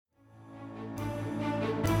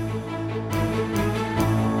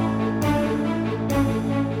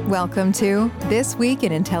Welcome to This Week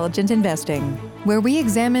in Intelligent Investing, where we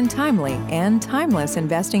examine timely and timeless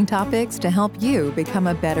investing topics to help you become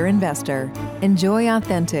a better investor. Enjoy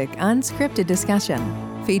authentic, unscripted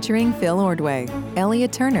discussion featuring Phil Ordway,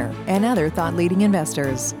 Elliot Turner, and other thought-leading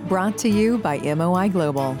investors, brought to you by MOI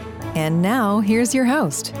Global. And now, here's your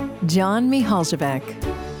host, John Mihaljevic.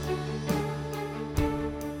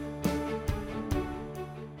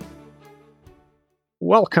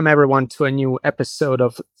 Welcome, everyone, to a new episode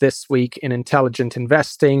of This Week in Intelligent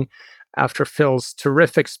Investing. After Phil's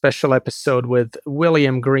terrific special episode with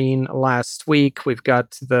William Green last week, we've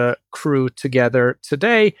got the crew together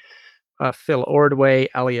today. Phil Ordway,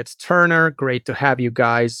 Elliot Turner, great to have you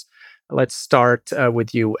guys. Let's start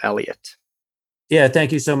with you, Elliot. Yeah,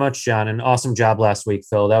 thank you so much, John. An awesome job last week,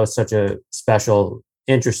 Phil. That was such a special,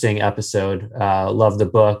 interesting episode. Loved the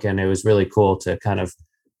book, and it was really cool to kind of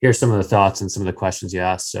hear some of the thoughts and some of the questions you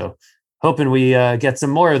asked. So hoping we get some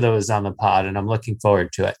more of those on the pod, and I'm looking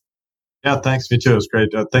forward to it. Yeah, thanks. Me too. It was great.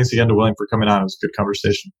 Thanks again to William for coming on. It was a good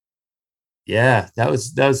conversation. Yeah, that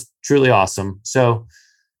was truly awesome. So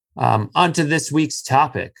on to this week's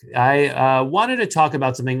topic. I wanted to talk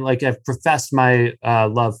about something like I've professed my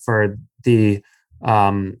love for the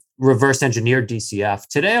reverse engineered DCF.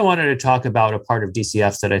 Today, I wanted to talk about a part of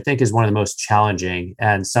DCFs that I think is one of the most challenging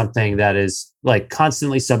and something that is like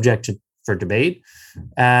constantly subject for debate,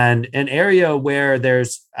 and an area where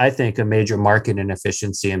there's, I think, a major market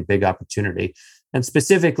inefficiency and big opportunity. And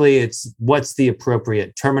specifically, it's what's the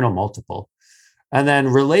appropriate terminal multiple. And then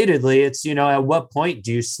relatedly, it's, at what point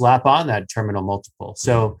do you slap on that terminal multiple?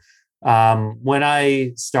 So when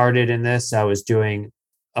I started in this, I was doing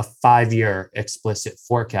a 5-year explicit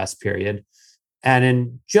forecast period. And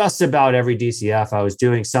in just about every DCF, I was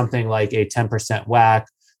doing something like a 10% WACC,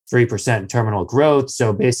 3% terminal growth.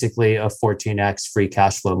 So basically a 14x free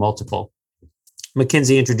cash flow multiple.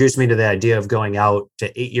 McKinsey introduced me to the idea of going out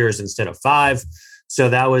to 8 years instead of 5. So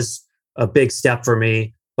that was a big step for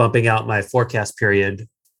me, bumping out my forecast period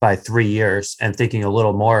by 3 years and thinking a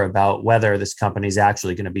little more about whether this company is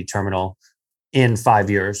actually going to be terminal in 5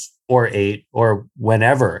 years or 8 or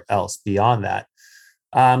whenever else beyond that.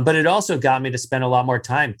 But it also got me to spend a lot more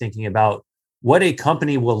time thinking about what a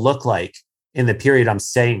company will look like in the period I'm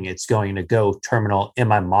saying it's going to go terminal in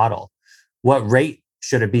my model. What rate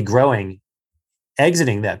should it be growing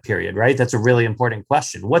exiting that period, right? That's a really important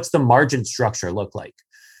question. What's the margin structure look like?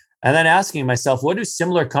 And then asking myself, what do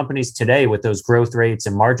similar companies today with those growth rates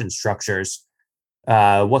and margin structures,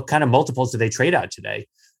 what kind of multiples do they trade at today?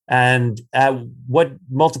 And what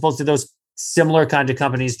multiples do those similar kind of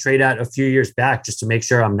companies trade at a few years back, just to make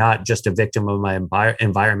sure I'm not just a victim of my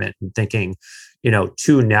environment and thinking,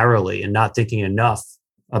 too narrowly and not thinking enough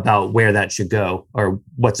about where that should go or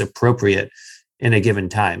what's appropriate in a given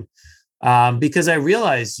time. Because I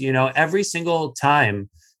realize, every single time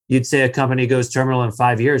you'd say a company goes terminal in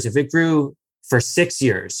 5 years, if it grew for 6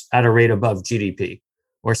 years at a rate above GDP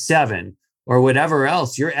or 7, or whatever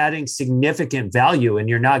else, you're adding significant value and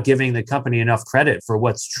you're not giving the company enough credit for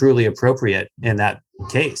what's truly appropriate in that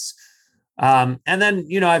case. And then,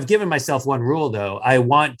 I've given myself one rule, though. I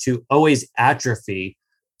want to always atrophy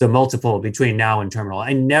the multiple between now and terminal.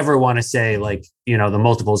 I never want to say the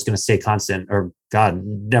multiple is going to stay constant, or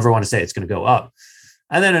never want to say it's going to go up.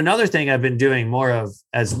 And then another thing I've been doing more of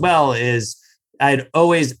as well is I'd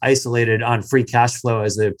always isolated on free cash flow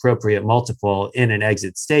as the appropriate multiple in an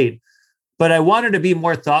exit state. But I wanted to be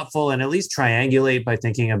more thoughtful and at least triangulate by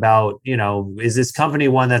thinking about, is this company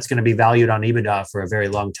one that's going to be valued on EBITDA for a very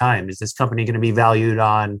long time? Is this company going to be valued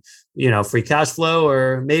on, free cash flow,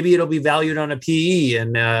 or maybe it'll be valued on a PE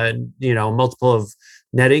and, multiple of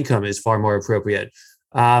net income is far more appropriate.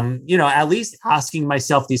 At least asking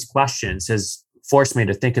myself these questions has forced me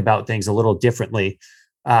to think about things a little differently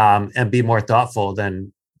and be more thoughtful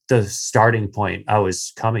than the starting point I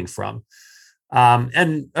was coming from.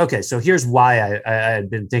 So here's why I had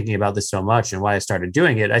been thinking about this so much and why I started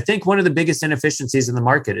doing it. I think one of the biggest inefficiencies in the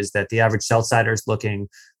market is that the average sell-sider is looking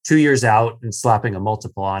 2 years out and slapping a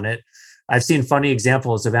multiple on it. I've seen funny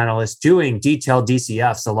examples of analysts doing detailed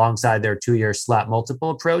DCFs alongside their 2-year slap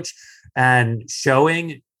multiple approach and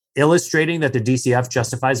illustrating that the DCF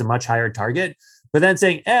justifies a much higher target, but then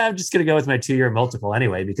saying, I'm just going to go with my 2-year multiple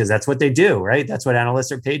anyway, because that's what they do, right? That's what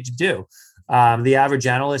analysts are paid to do. The average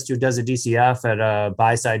analyst who does a DCF at a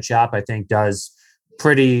buy-side shop, I think, does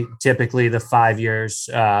pretty typically the 5 years,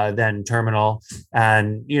 then terminal,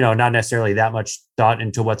 and not necessarily that much thought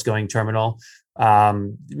into what's going terminal.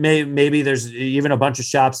 Maybe there's even a bunch of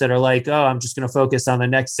shops that are like, I'm just going to focus on the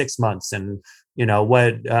next 6 months and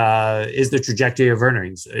What is the trajectory of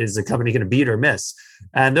earnings? Is the company going to beat or miss?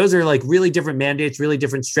 And those are like really different mandates, really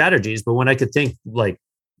different strategies. But when I could think like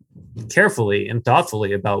carefully and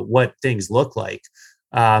thoughtfully about what things look like,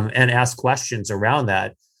 and ask questions around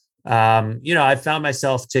that, I found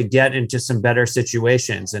myself to get into some better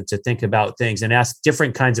situations and to think about things and ask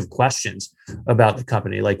different kinds of questions about the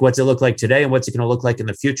company. Like, what's it look like today and what's it going to look like in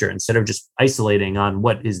the future, instead of just isolating on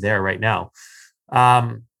what is there right now.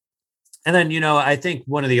 And then, I think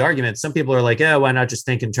one of the arguments, some people are like, why not just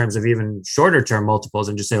think in terms of even shorter term multiples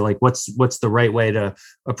and just say like, what's the right way to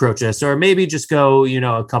approach this? Or maybe just go,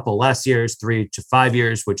 a couple less years, 3 to 5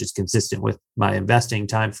 years, which is consistent with my investing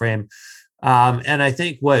time frame. And I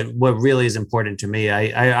think what really is important to me,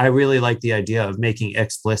 I really like the idea of making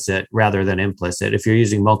explicit rather than implicit. If you're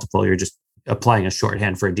using multiple, you're just applying a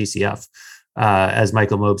shorthand for a DCF. As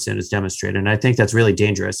Michael Mobson has demonstrated. And I think that's really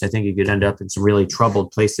dangerous. I think you could end up in some really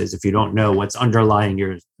troubled places if you don't know what's underlying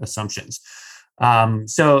your assumptions.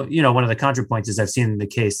 So, one of the contrapoints is I've seen the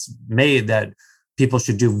case made that people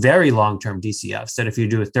should do very long-term DCFs, that if you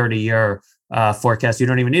do a 30-year forecast, you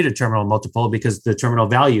don't even need a terminal multiple because the terminal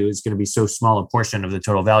value is going to be so small a portion of the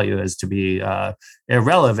total value as to be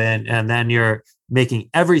irrelevant. And then you're making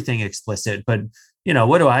everything explicit. But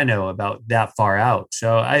what do I know about that far out?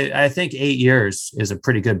 So I think 8 years is a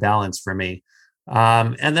pretty good balance for me.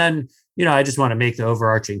 And then, I just want to make the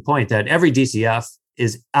overarching point that every DCF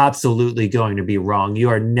is absolutely going to be wrong. You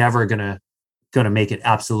are never going to make it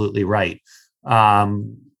absolutely right.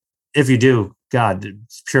 If you do, God,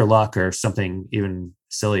 it's pure luck or something even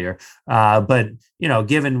sillier. But,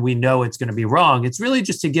 given we know it's going to be wrong, it's really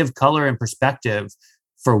just to give color and perspective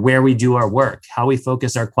for where we do our work, how we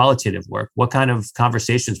focus our qualitative work, what kind of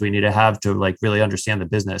conversations we need to have to like really understand the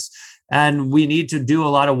business. And we need to do a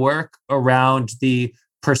lot of work around the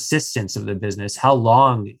persistence of the business, how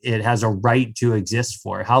long it has a right to exist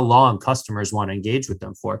for, how long customers want to engage with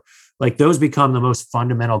them for. Like those become the most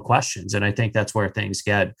fundamental questions. And I think that's where things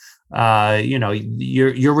get,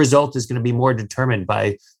 your result is going to be more determined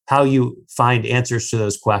by how you find answers to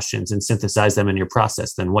those questions and synthesize them in your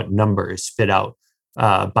process than what numbers spit out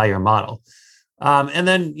by your model. And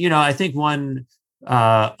then, I think one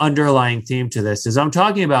underlying theme to this is I'm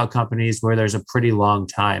talking about companies where there's a pretty long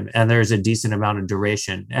time and there's a decent amount of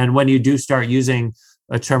duration. And when you do start using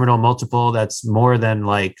a terminal multiple that's more than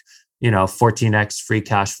like, 14x free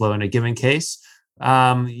cash flow in a given case,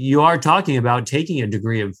 you are talking about taking a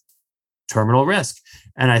degree of terminal risk.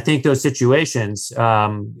 And I think those situations,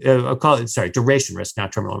 duration risk,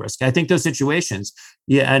 not terminal risk. I think those situations,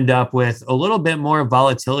 you end up with a little bit more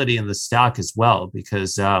volatility in the stock as well,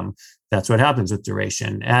 because that's what happens with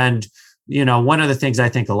duration. And, one of the things I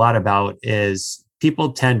think a lot about is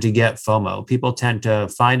people tend to get FOMO. People tend to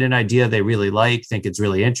find an idea they really like, think it's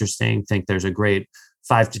really interesting, think there's a great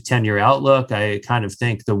 5 to 10 year outlook. I kind of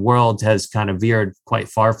think the world has kind of veered quite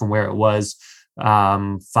far from where it was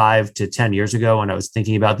 5 to 10 years ago when I was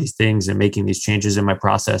thinking about these things and making these changes in my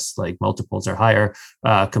process. Like multiples are higher,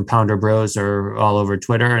 compounder bros are all over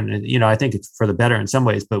Twitter. And, I think it's for the better in some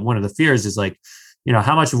ways. But one of the fears is like,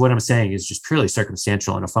 how much of what I'm saying is just purely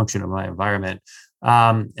circumstantial and a function of my environment.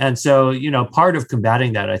 And so, part of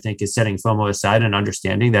combating that, I think, is setting FOMO aside and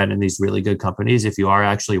understanding that in these really good companies, if you are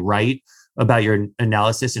actually right about your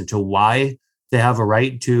analysis into why they have a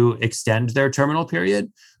right to extend their terminal period,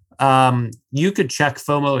 you could check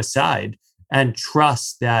FOMO aside and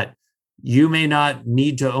trust that you may not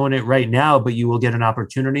need to own it right now, but you will get an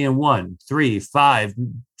opportunity in 1, 3, 5,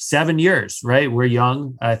 7 years, right? We're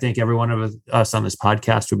young. I think every one of us on this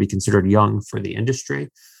podcast would be considered young for the industry.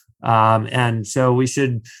 And so we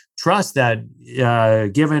should trust that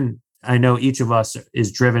given I know each of us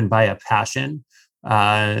is driven by a passion,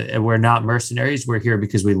 and we're not mercenaries. We're here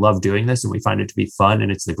because we love doing this and we find it to be fun.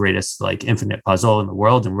 And it's the greatest like infinite puzzle in the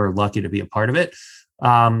world. And we're lucky to be a part of it.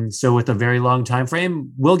 So with a very long time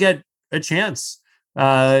frame, we'll get a chance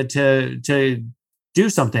to do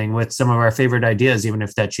something with some of our favorite ideas, even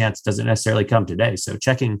if that chance doesn't necessarily come today. So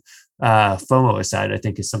checking FOMO aside, I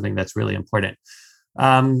think is something that's really important.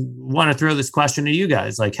 Want to throw this question to you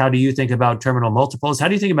guys. Like, how do you think about terminal multiples? How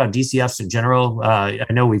do you think about DCFs in general? I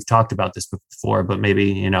know we've talked about this before, but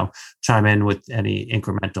maybe, chime in with any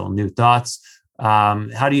incremental new thoughts.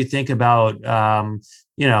 How do you think about,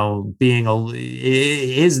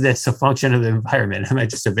 is this a function of the environment? Am I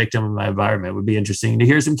just a victim of my environment? It would be interesting to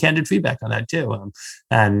hear some candid feedback on that too.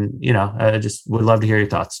 I just would love to hear your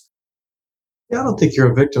thoughts. Yeah, I don't think you're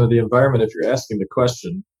a victim of the environment if you're asking the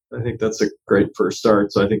question. I think that's a great first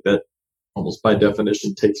start. So I think that almost by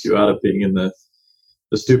definition takes you out of being in the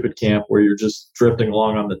the stupid camp where you're just drifting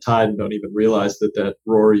along on the tide and don't even realize that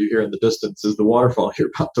roar you hear in the distance is the waterfall you're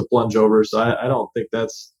about to plunge over. So I don't think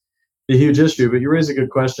that's a huge issue, but you raise a good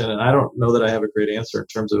question. And I don't know that I have a great answer in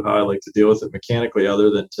terms of how I like to deal with it mechanically, other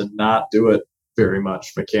than to not do it very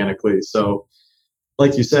much mechanically. So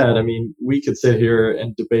like you said, I mean, we could sit here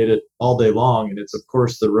and debate it all day long, and it's of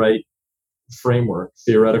course the right framework,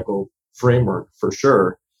 theoretical framework for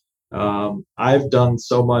sure. I've done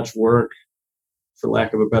so much work, for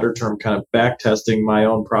lack of a better term, kind of back testing my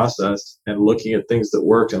own process and looking at things that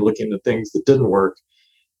worked and looking at things that didn't work.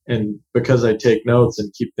 And because I take notes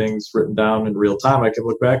and keep things written down in real time, I can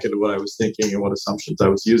look back at what I was thinking and what assumptions I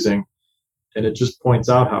was using. And it just points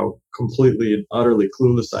out how completely and utterly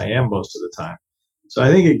clueless I am most of the time. So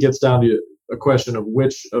I think it gets down to a question of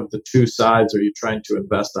which of the two sides are you trying to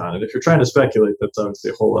invest on. And if you're trying to speculate, that's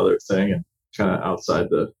obviously a whole other thing and kind of outside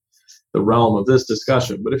the realm of this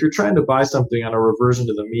discussion. But if you're trying to buy something on a reversion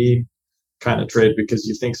to the mean kind of trade because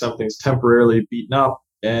you think something's temporarily beaten up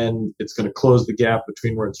and it's going to close the gap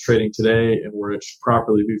between where it's trading today and where it should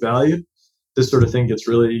properly be valued, this sort of thing gets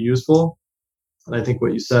really useful. And I think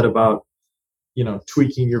what you said about,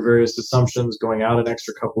 tweaking your various assumptions, going out an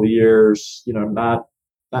extra couple of years, not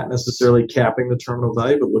necessarily capping the terminal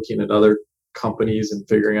value, but looking at other companies and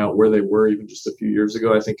figuring out where they were even just a few years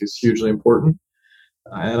ago, I think is hugely important.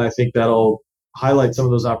 And I think that'll highlight some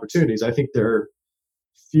of those opportunities. I think they're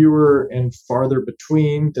fewer and farther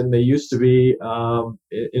between than they used to be.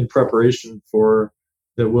 In preparation for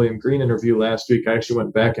the William Green interview last week, I actually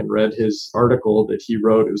went back and read his article that he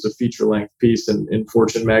wrote. It was a feature-length piece in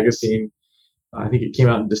Fortune magazine. I think it came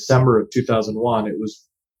out in December of 2001.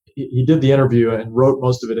 He did the interview and wrote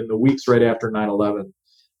most of it in the weeks right after 9/11.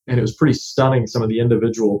 And it was pretty stunning, some of the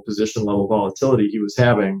individual position level volatility he was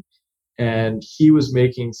having. And he was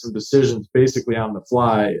making some decisions basically on the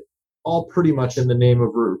fly, all pretty much in the name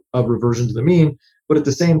of reversion to the mean. But at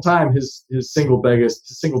the same time, his single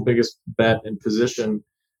biggest bet and position,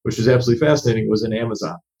 which was absolutely fascinating, was in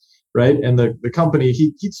Amazon, right? And the company,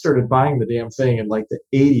 he'd started buying the damn thing in like the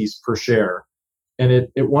 80s per share. And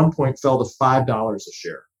it at one point fell to $5 a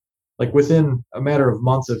share, like within a matter of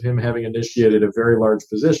months of him having initiated a very large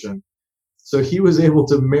position. So he was able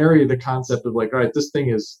to marry the concept of like, all right, this thing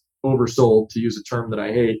is oversold, to use a term that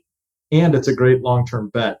I hate, and it's a great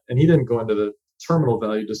long-term bet. And he didn't go into the terminal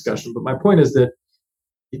value discussion, but my point is that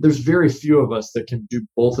there's very few of us that can do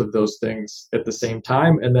both of those things at the same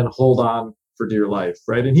time and then hold on for dear life,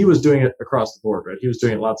 right? And he was doing it across the board, right? He was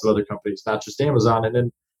doing it lots of other companies, not just Amazon. And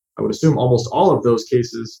then I would assume almost all of those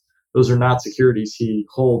cases, those are not securities he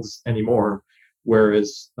holds anymore,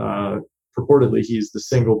 whereas purportedly he's the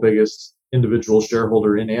single biggest individual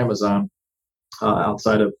shareholder in Amazon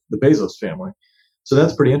outside of the Bezos family. So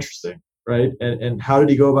that's pretty interesting, right? And how did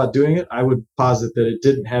he go about doing it? I would posit that it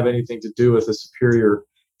didn't have anything to do with a superior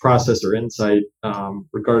process or insight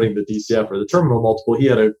regarding the DCF or the terminal multiple. He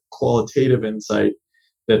had a qualitative insight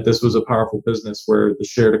that this was a powerful business where the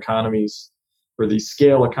shared economies or the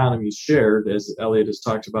scale economies shared, as Elliot has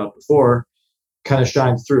talked about before, kind of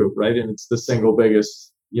shines through, right? And it's the single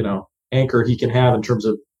biggest, anchor he can have in terms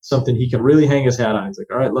of something he can really hang his hat on. He's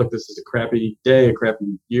like, all right, look, this is a crappy day, a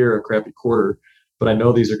crappy year, a crappy quarter, but I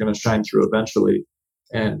know these are going to shine through eventually.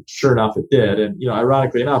 And sure enough, it did. And,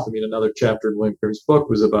 ironically enough, another chapter in William Green's book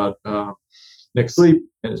was about Nick Sleep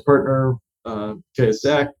and his partner,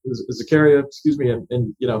 Zakaria,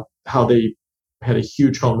 and how they had a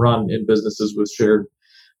huge home run in businesses with shared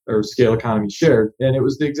or scale economy shared. And it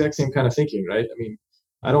was the exact same kind of thinking, right?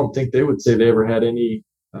 I don't think they would say they ever had any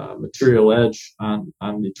material edge on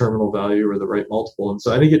the terminal value or the right multiple. And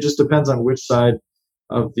so I think it just depends on which side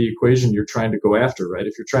of the equation you're trying to go after, right?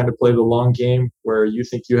 If you're trying to play the long game where you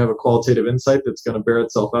think you have a qualitative insight that's going to bear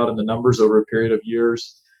itself out in the numbers over a period of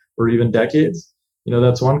years or even decades,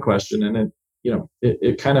 that's one question. And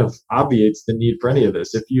it kind of obviates the need for any of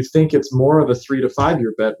this. If you think it's more of a 3 to 5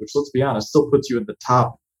 year bet, which, let's be honest, still puts you in the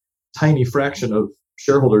top tiny fraction of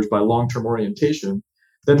shareholders by long-term orientation,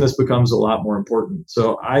 then this becomes a lot more important.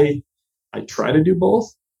 So I try to do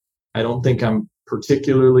both. I don't think I'm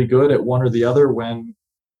particularly good at one or the other when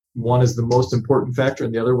one is the most important factor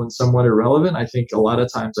and the other one's somewhat irrelevant. I think a lot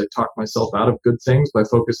of times I talk myself out of good things by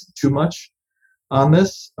focusing too much on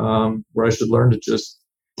this, where I should learn to just,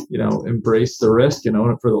 embrace the risk and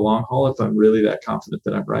own it for the long haul if I'm really that confident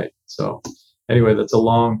that I'm right. So anyway, that's a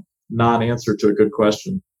long non-answer to a good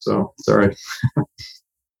question. So sorry.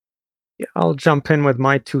 Yeah, I'll jump in with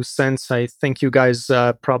my 2 cents. I think you guys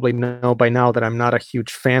probably know by now that I'm not a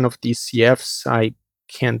huge fan of DCFs. I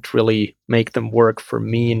can't really make them work for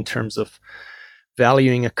me in terms of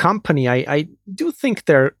valuing a company. I do think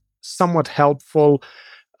they're somewhat helpful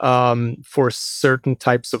for certain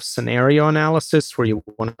types of scenario analysis where you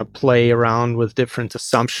want to play around with different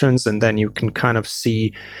assumptions, and then you can kind of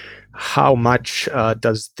see how much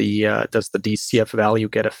does the DCF value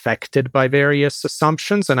get affected by various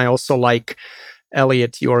assumptions. And I also like,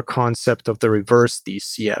 Elliot, your concept of the reverse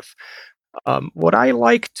DCF. What I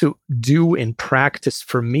like to do in practice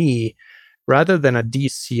for me, rather than a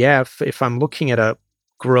DCF, if I'm looking at a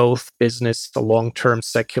growth business, a long-term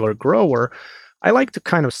secular grower, I like to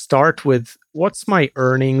kind of start with what's my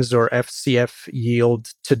earnings or FCF yield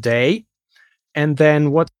today, and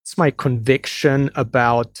then what's my conviction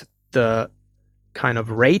about the kind of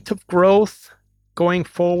rate of growth going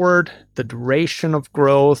forward, the duration of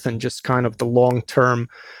growth, and just kind of the long-term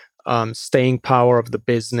staying power of the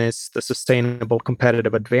business, the sustainable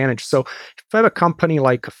competitive advantage. So if I have a company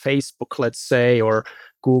like a Facebook, let's say, or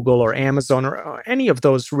Google or Amazon or any of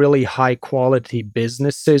those really high quality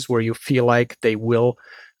businesses where you feel like they will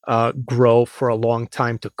grow for a long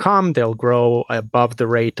time to come, they'll grow above the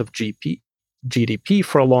rate of GDP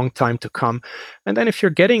for a long time to come. And then if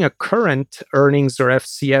you're getting a current earnings or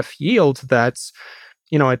FCF yield that's,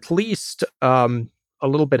 at least a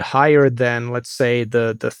little bit higher than, let's say,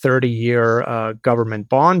 the 30-year government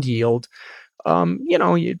bond yield,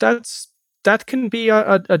 that can be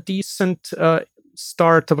a decent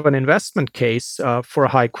start of an investment case for a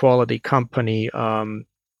high quality company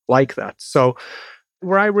like that. So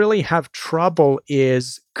where I really have trouble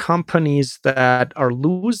is companies that are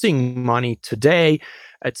losing money today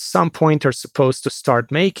at some point are supposed to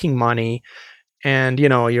start making money. And,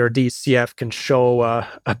 your DCF can show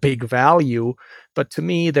a big value. But to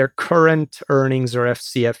me, their current earnings or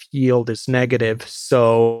FCF yield is negative.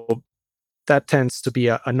 So that tends to be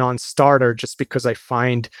a non-starter just because I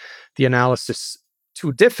find the analysis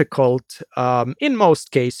too difficult. In most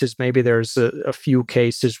cases, maybe there's a few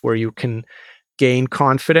cases where you can gain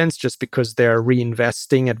confidence just because they're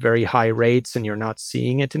reinvesting at very high rates and you're not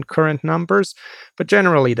seeing it in current numbers. But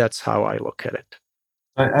generally, that's how I look at it.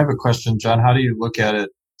 I have a question, John. How do you look at it?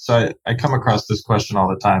 So I come across this question all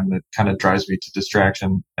the time that kind of drives me to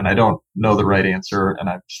distraction, and I don't know the right answer, and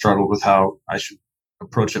I've struggled with how I should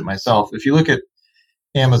approach it myself. If you look at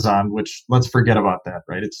Amazon, which let's forget about that,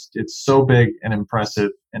 right? It's so big and impressive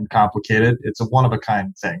and complicated. It's a one of a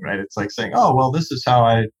kind thing, right? It's like saying, oh, well, this is how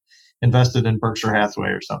I invested in Berkshire Hathaway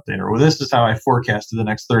or something, or well, this is how I forecasted the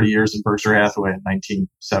next 30 years in Berkshire Hathaway in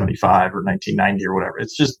 1975 or 1990 or whatever.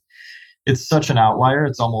 It's such an outlier.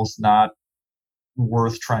 It's almost not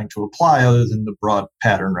worth trying to apply other than the broad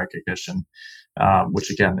pattern recognition,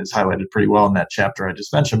 which again is highlighted pretty well in that chapter I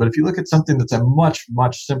just mentioned. But if you look at something that's a much,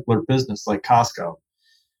 much simpler business like Costco,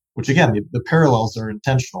 which again, the parallels are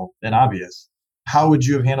intentional and obvious. How would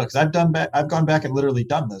you have handled? Because I've gone back and literally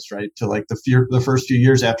done this, right? To like the first few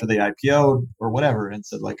years after they IPO'd or whatever, and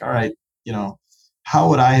said like, all right, how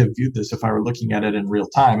would I have viewed this if I were looking at it in real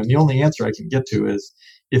time? And the only answer I can get to is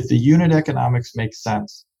if the unit economics makes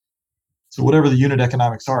sense. So whatever the unit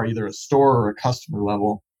economics are, either a store or a customer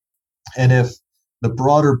level, and if the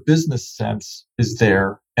broader business sense is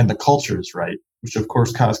there and the culture is right, which of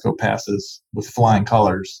course Costco passes with flying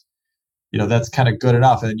colors, that's kind of good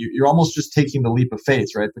enough. And you're almost just taking the leap of faith,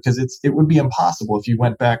 right? Because it would be impossible if you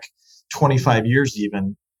went back 25 years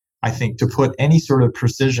even, I think, to put any sort of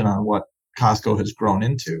precision on what Costco has grown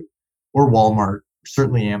into, or Walmart,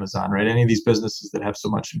 certainly Amazon, right? Any of these businesses that have so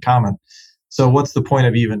much in common. So what's the point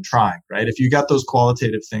of even trying, right? If you got those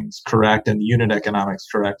qualitative things correct and the unit economics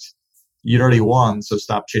correct, you'd already won. So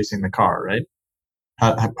stop chasing the car, right?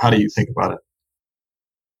 How do you think about it?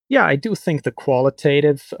 Yeah, I do think the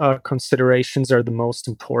qualitative considerations are the most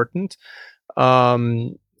important.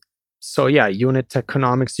 So yeah, unit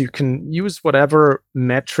economics, you can use whatever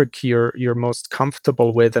metric you're most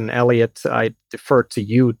comfortable with. And Elliot, I defer to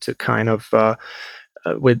you to kind of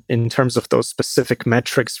with in terms of those specific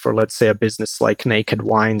metrics for, let's say, a business like Naked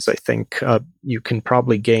Wines. I think you can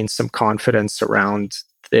probably gain some confidence around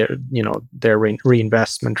their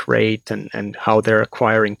reinvestment rate and how they're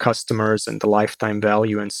acquiring customers and the lifetime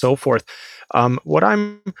value and so forth. What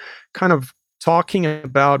I'm kind of talking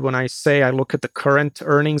about when I say I look at the current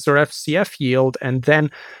earnings or FCF yield and then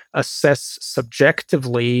assess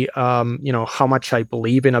subjectively, how much I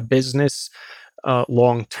believe in a business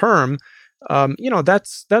long term.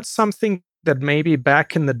 That's something that maybe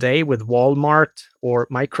back in the day with Walmart or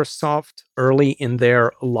Microsoft early in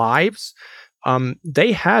their lives,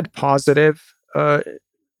 they had positive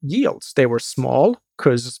yields. They were small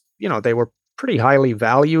because they were pretty highly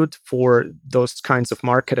valued for those kinds of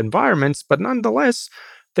market environments, but nonetheless,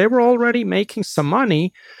 they were already making some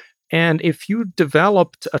money. And if you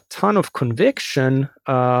developed a ton of conviction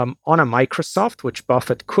on a Microsoft, which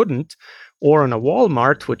Buffett couldn't, or on a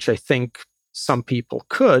Walmart, which I think some people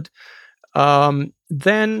could,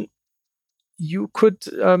 then you could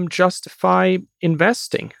justify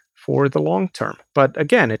investing for the long term. But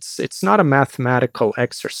again, it's not a mathematical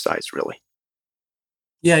exercise, really.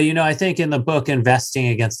 Yeah, I think in the book Investing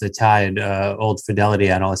Against the Tide, old Fidelity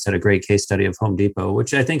analyst had a great case study of Home Depot,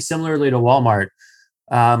 which I think similarly to Walmart,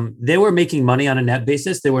 they were making money on a net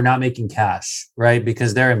basis. They were not making cash, right?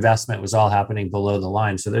 Because their investment was all happening below the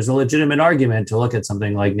line. So there's a legitimate argument to look at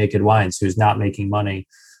something like Naked Wines, who's not making money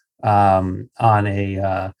on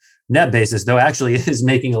a net basis, though actually is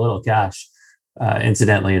making a little cash.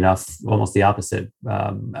 Incidentally enough, almost the opposite.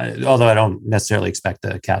 Although I don't necessarily expect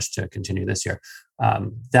the cash to continue this year.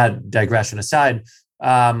 That digression aside,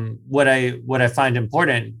 what I find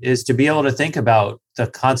important is to be able to think about the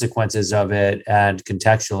consequences of it and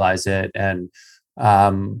contextualize it and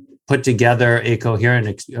put together a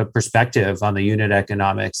coherent perspective on the unit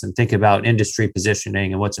economics and think about industry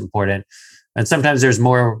positioning and what's important. And sometimes there's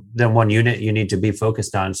more than one unit you need to be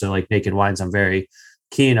focused on. So like Naked Wines, I'm very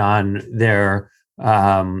keen on their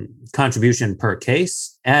contribution per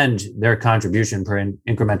case and their contribution per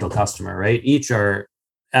incremental customer, right? Each are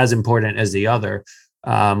as important as the other.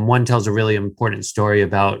 One tells a really important story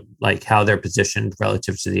about like how they're positioned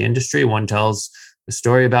relative to the industry. One tells a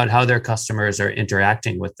story about how their customers are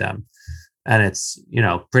interacting with them. And it's,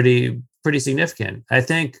 pretty significant. I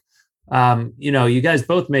think, you guys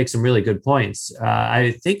both make some really good points.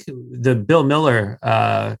 I think the Bill Miller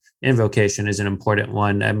invocation is an important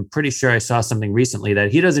one. I'm pretty sure I saw something recently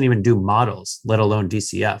that he doesn't even do models, let alone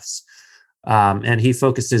DCFs. And he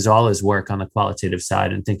focuses all his work on the qualitative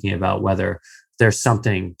side and thinking about whether there's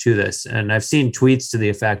something to this. And I've seen tweets to the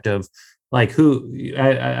effect of like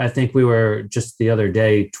I think we were just the other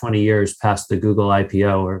day, 20 years past the Google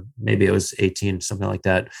IPO, or maybe it was 18, something like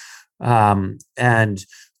that. And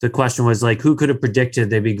the question was like, who could have predicted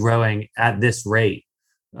they'd be growing at this rate,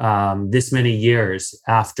 this many years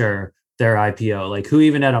after their IPO? Like who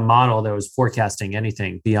even had a model that was forecasting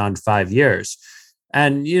anything beyond 5 years?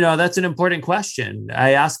 And, that's an important question.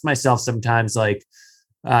 I ask myself sometimes like,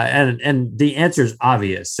 and the answer is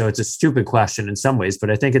obvious. So it's a stupid question in some ways, but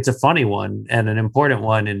I think it's a funny one and an important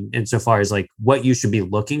one insofar as like what you should be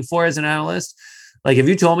looking for as an analyst. Like if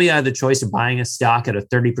you told me I had the choice of buying a stock at a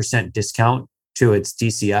 30% discount to its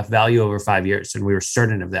DCF value over 5 years, and we were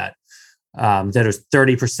certain of that, that it was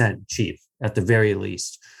 30% cheap at the very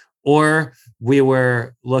least, or we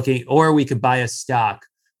could buy a stock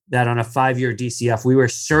that on a 5-year DCF, we were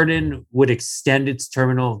certain would extend its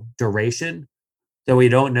terminal duration, though we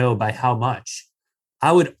don't know by how much.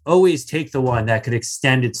 I would always take the one that could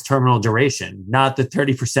extend its terminal duration, not the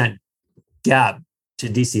 30% gap to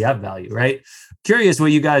DCF value, right? Curious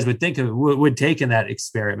what you guys would think of, would take in that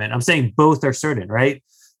experiment. I'm saying both are certain, right?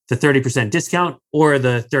 The 30% discount or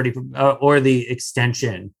the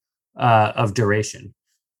extension of duration.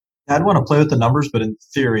 I'd want to play with the numbers, but in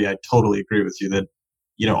theory, I totally agree with you that,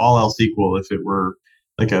 all else equal, if it were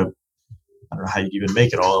like I don't know how you'd even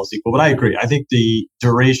make it all else equal, but I agree. I think the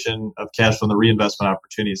duration of cash from the reinvestment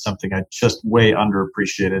opportunity is something I just way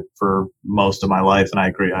underappreciated for most of my life. And I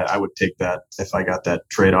agree. I would take that if I got that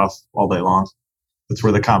trade-off all day long. That's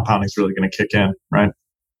where the compounding is really going to kick in, right?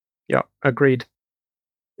 Yeah, agreed.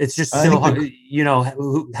 It's just so hard.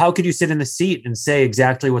 How could you sit in the seat and say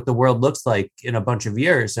exactly what the world looks like in a bunch of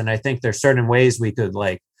years? And I think there's certain ways we could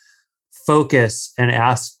like focus and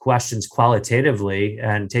ask questions qualitatively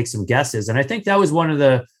and take some guesses. And I think that was one of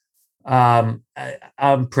the,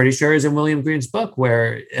 I'm pretty sure is in William Green's book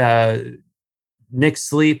where Nick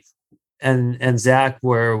Sleep and Zach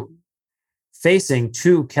were facing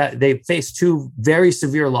two very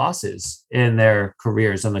severe losses in their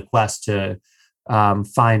careers on the quest to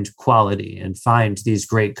find quality and find these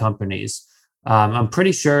great companies. I'm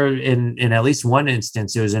pretty sure in at least one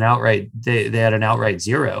instance, it was they had an outright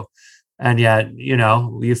zero. And yet,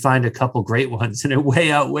 you find a couple great ones and it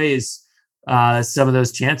way outweighs some of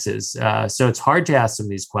those chances. So it's hard to ask them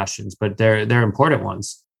these questions, but they're important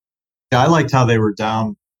ones. Yeah, I liked how they were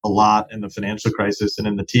down a lot in the financial crisis, and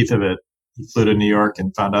in the teeth of it, he flew to New York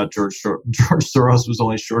and found out George Soros was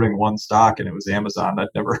only shorting one stock, and it was Amazon. I'd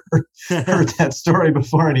never heard that story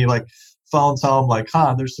before, and he phones home like,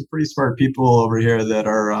 there's some pretty smart people over here that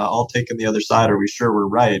are all taking the other side. Are we sure we're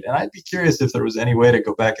right? And I'd be curious if there was any way to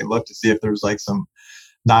go back and look to see if there was like some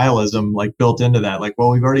nihilism like built into that. Like,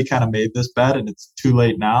 well, we've already kind of made this bet and it's too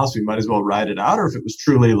late now, so we might as well ride it out. Or if it was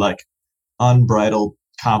truly like unbridled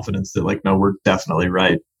confidence that like, no, we're definitely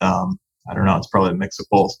right. I don't know. It's probably a mix of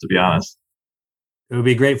both, to be honest. It would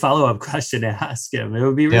be a great follow-up question to ask him. It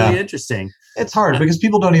would be really interesting. It's hard because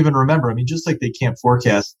people don't even remember. I mean, just like they can't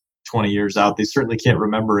forecast 20 years out, they certainly can't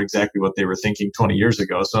remember exactly what they were thinking 20 years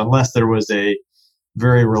ago. So unless there was a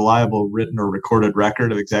very reliable written or recorded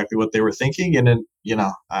record of exactly what they were thinking, and then,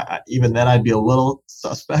 even then I'd be a little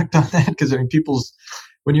suspect on that, because I mean,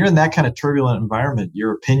 when you're in that kind of turbulent environment,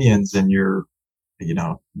 your opinions and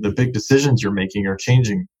the big decisions you're making are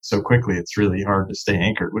changing so quickly. It's really hard to stay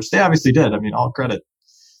anchored, which they obviously did. I mean, all credit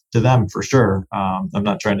to them for sure. I'm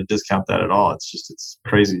not trying to discount that at all. It's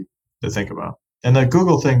crazy to think about. And the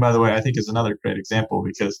Google thing, by the way, I think is another great example,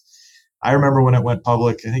 because I remember when it went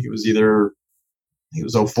public, I think it was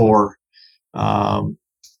 2004. I'd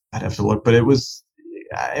have to look, but it was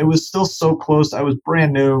still so close. I was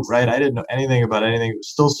brand new, right? I didn't know anything about anything. It was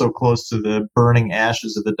still so close to the burning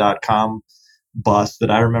ashes of the .com bust that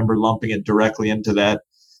I remember lumping it directly into that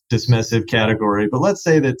dismissive category. But let's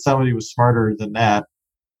say that somebody was smarter than that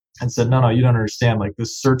and said, no, you don't understand. Like,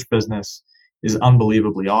 this search business is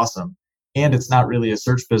unbelievably awesome. And it's not really a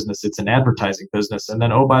search business. It's an advertising business. And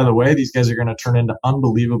then, oh, by the way, these guys are going to turn into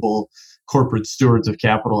unbelievable corporate stewards of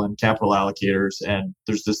capital and capital allocators. And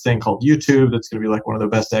there's this thing called YouTube that's going to be like one of the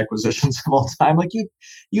best acquisitions of all time. Like,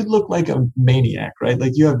 you'd look like a maniac, right?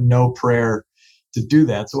 Like, you have no prayer to do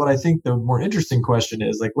that. So what I think the more interesting question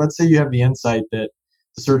is, like, let's say you have the insight that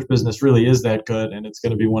the search business really is that good and it's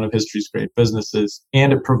going to be one of history's great businesses,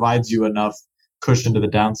 and it provides you enough cushion to the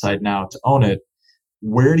downside now to own it.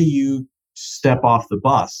 Where do you step off the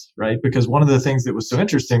bus, right? Because one of the things that was so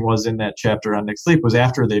interesting was in that chapter on Nick Sleep was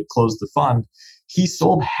after they'd closed the fund, he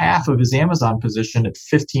sold half of his Amazon position at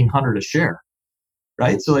 $1,500 a share,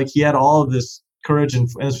 right? So like, he had all of this courage, and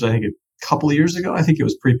this was, I think, a couple of years ago. I think it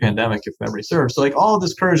was pre-pandemic, if memory serves. So like, all of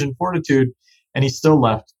this courage and fortitude, and he still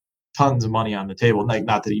left tons of money on the table. Like,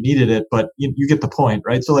 not that he needed it, but you get the point,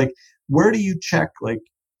 right? So like, where do you check, like,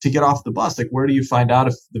 to get off the bus? Like, where do you find out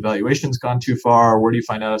if the valuation's gone too far? Or where do you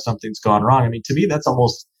find out if something's gone wrong? I mean, to me, that's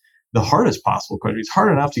almost the hardest possible question. It's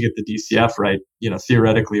hard enough to get the DCF right,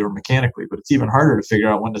 theoretically or mechanically, but it's even harder to figure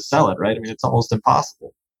out when to sell it, right? I mean, it's almost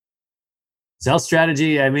impossible. Sales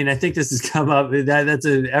strategy. I mean, I think this has come up. That's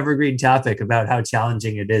an evergreen topic about how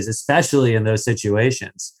challenging it is, especially in those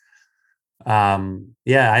situations. I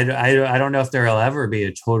don't know if there'll ever be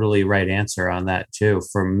a totally right answer on that too.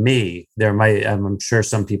 For me, I'm sure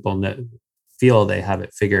some people feel they have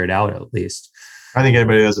it figured out, at least. I think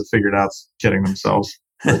anybody who has it figured out is kidding themselves.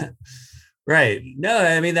 Right. No,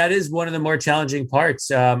 I mean, that is one of the more challenging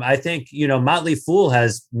parts. I think, Motley Fool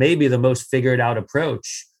has maybe the most figured out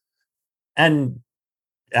approach. And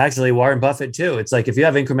actually, Warren Buffett too. It's like, if you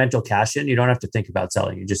have incremental cash in, you don't have to think about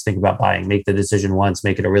selling. You just think about buying. Make the decision once,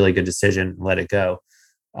 make it a really good decision, let it go.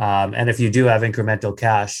 And if you do have incremental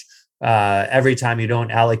cash, every time you don't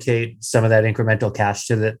allocate some of that incremental cash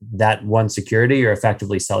to that one security, you're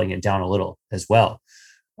effectively selling it down a little as well.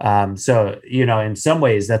 So, in some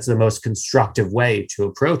ways, that's the most constructive way to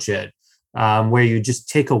approach it, where you just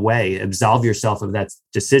absolve yourself of that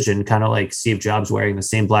decision, kind of like Steve Jobs wearing the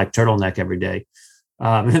same black turtleneck every day.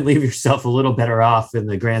 And leave yourself a little better off in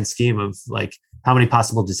the grand scheme of like how many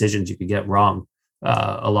possible decisions you could get wrong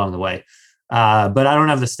along the way. But I don't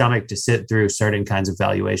have the stomach to sit through certain kinds of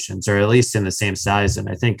valuations, or at least in the same size. And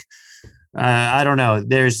I think, I don't know,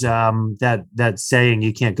 there's that saying,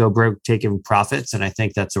 you can't go broke taking profits. And I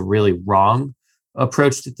think that's a really wrong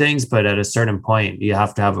approach to things. But at a certain point, you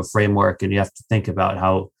have to have a framework, and you have to think about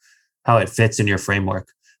how it fits in your framework.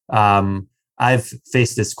 I've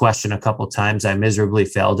faced this question a couple of times. I miserably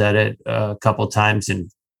failed at it a couple of times in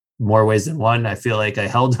more ways than one. I feel like I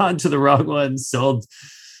held on to the wrong ones, sold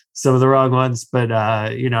some of the wrong ones, but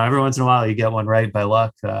every once in a while you get one right by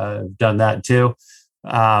luck. I've done that too.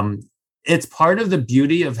 It's part of the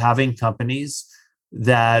beauty of having companies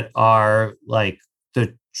that are like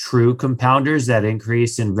the true compounders that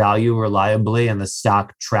increase in value reliably, and the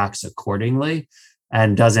stock tracks accordingly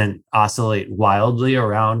and doesn't oscillate wildly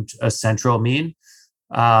around a central mean.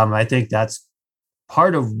 I think that's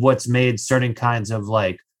part of what's made certain kinds of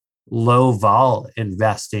like low vol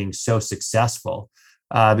investing so successful.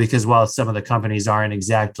 Because while some of the companies aren't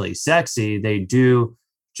exactly sexy, they do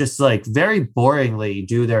just like very boringly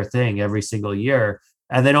do their thing every single year.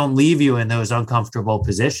 And they don't leave you in those uncomfortable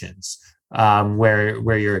positions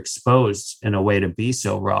where you're exposed in a way to be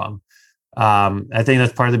so wrong. I think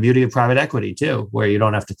that's part of the beauty of private equity too, where you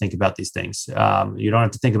don't have to think about these things. You don't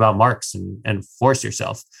have to think about marks and force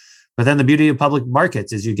yourself. But then the beauty of public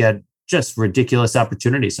markets is you get just ridiculous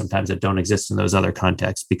opportunities sometimes that don't exist in those other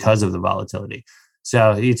contexts because of the volatility.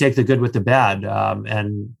 So you take the good with the bad,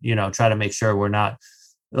 and try to make sure we're not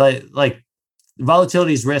like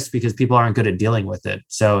volatility is risk because people aren't good at dealing with it.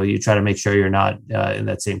 So you try to make sure you're not in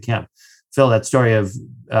that same camp. Phil, that story of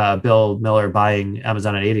Bill Miller buying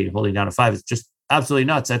Amazon at 80 and holding down to 5 is just absolutely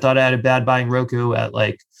nuts. I thought I had a bad buying Roku at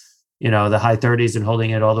the high 30s and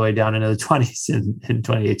holding it all the way down into the 20s in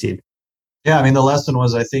 2018. Yeah, I mean, the lesson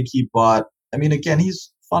was, I think he bought, again,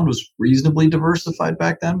 his fund was reasonably diversified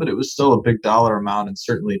back then, but it was still a big dollar amount and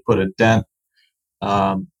certainly put a dent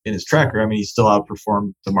in his tracker. He still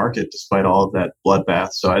outperformed the market despite all of that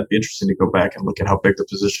bloodbath. So it'd be interesting to go back and look at how big the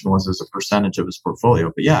position was as a percentage of his portfolio.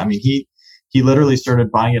 But yeah, he literally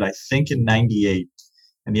started buying it, I think, in 98,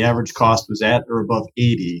 and the average cost was at or above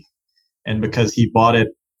 80. And because he bought it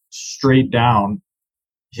straight down,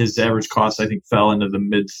 his average cost, I think, fell into the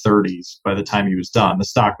mid 30s by the time he was done. The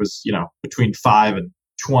stock was, between 5 and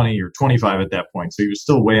 20 or 25 at that point. So he was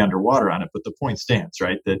still way underwater on it. But the point stands,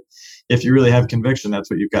 right? That if you really have conviction,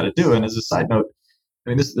 that's what you've got to do. And as a side note,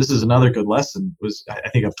 this is another good lesson. I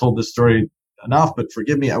think I've told this story enough, but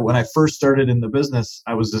forgive me. When I first started in the business,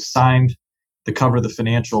 I was assigned to cover the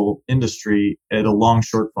financial industry at a long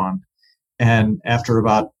short fund. And after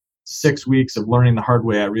about 6 weeks of learning the hard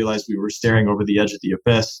way, I realized we were staring over the edge of the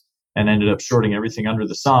abyss and ended up shorting everything under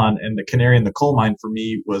the sun. And the canary in the coal mine for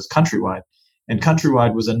me was Countrywide. And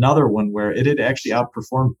Countrywide was another one where it had actually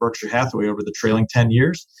outperformed Berkshire Hathaway over the trailing 10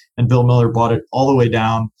 years. And Bill Miller bought it all the way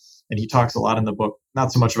down. And he talks a lot in the book,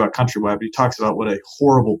 not so much about Countrywide, but he talks about what a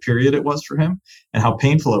horrible period it was for him and how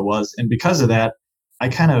painful it was. And because of that, I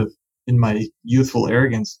kind of, in my youthful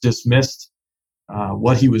arrogance, dismissed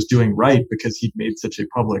what he was doing right because he'd made such a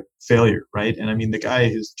public failure, right? And the guy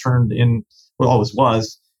has turned in, always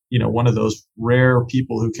was, one of those rare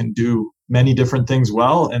people who can do many different things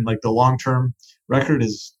well. And the long-term record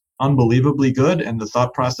is unbelievably good. And the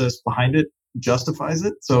thought process behind it justifies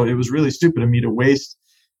it. So it was really stupid of me to waste,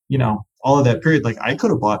 all of that period. I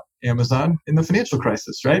could have bought Amazon in the financial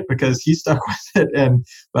crisis, right? Because he stuck with it.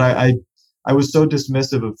 But I was so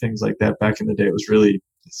dismissive of things like that back in the day. It was really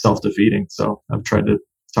self-defeating. So I've tried to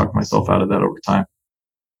talk myself out of that over time.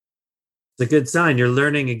 It's a good sign. You're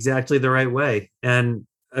learning exactly the right way. And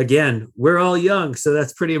again, we're all young, so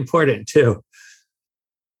that's pretty important too.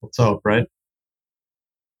 Let's hope, right?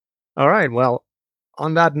 All right. Well,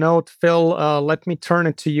 on that note, Phil, let me turn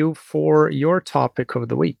it to you for your topic of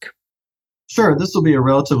the week. Sure. This will be a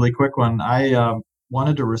relatively quick one. I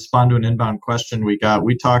wanted to respond to an inbound question we got.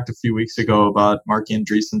 We talked a few weeks ago about Mark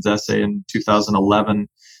Andreessen's essay in 2011,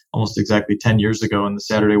 almost exactly 10 years ago, in the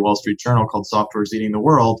Saturday Wall Street Journal called Software is Eating the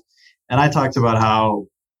World. And I talked about how,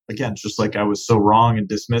 again, just like I was so wrong and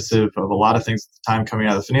dismissive of a lot of things at the time coming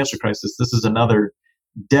out of the financial crisis, this is another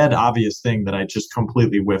dead obvious thing that I just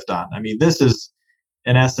completely whiffed on. This is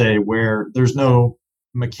an essay where there's no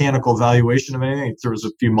mechanical valuation of anything. There was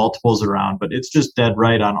a few multiples around, but it's just dead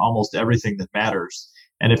right on almost everything that matters.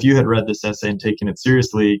 And if you had read this essay and taken it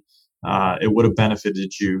seriously, it would have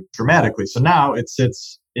benefited you dramatically. So now it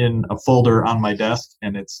sits in a folder on my desk,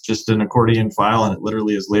 and it's just an accordion file, and it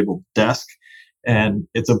literally is labeled desk. And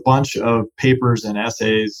it's a bunch of papers and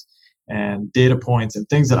essays and data points and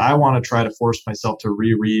things that I want to try to force myself to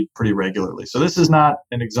reread pretty regularly. So this is not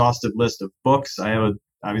an exhaustive list of books. I have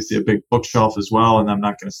obviously a big bookshelf as well, and I'm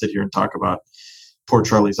not going to sit here and talk about Poor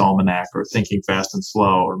Charlie's Almanac or Thinking Fast and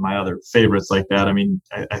Slow or my other favorites like that.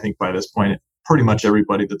 I think by this point, pretty much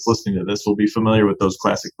everybody that's listening to this will be familiar with those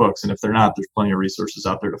classic books. And if they're not, there's plenty of resources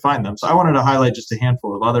out there to find them. So I wanted to highlight just a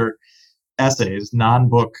handful of other essays,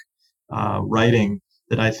 non-book writing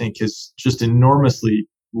that I think has just enormously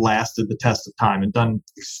lasted the test of time and done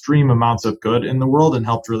extreme amounts of good in the world and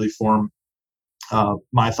helped really form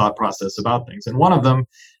my thought process about things. And one of them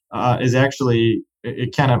is actually,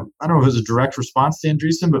 it kind of, I don't know if it was a direct response to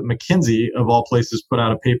Andreessen, but McKinsey, of all places, put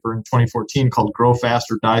out a paper in 2014 called Grow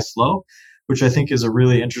Fast or Die Slow, which I think is a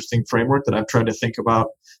really interesting framework that I've tried to think about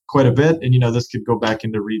quite a bit. And, this could go back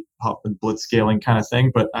into Reid Hoffman blitz scaling kind of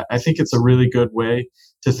thing, but I think it's a really good way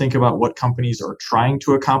to think about what companies are trying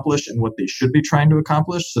to accomplish and what they should be trying to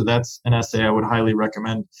accomplish. So that's an essay I would highly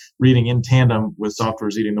recommend reading in tandem with Software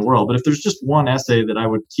is Eating the World. But if there's just one essay that I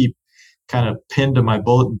would keep kind of pinned to my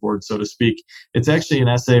bulletin board, so to speak, it's actually an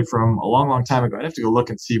essay from a long, long time ago. I'd have to go look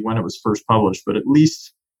and see when it was first published, but at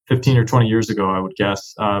least 15 or 20 years ago, I would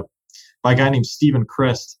guess, by a guy named Stephen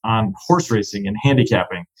Christ on horse racing and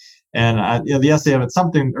handicapping. And the essay of it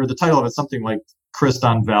something, or the title of it something like Christ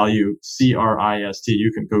on Value, CRIST.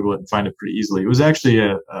 You can Google it and find it pretty easily. It was actually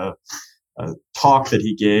a talk that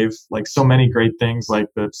he gave, like so many great things like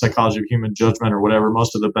the Psychology of Human Judgment or whatever.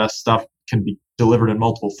 Most of the best stuff can be delivered in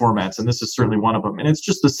multiple formats, and this is certainly one of them. And it's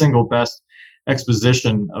just the single best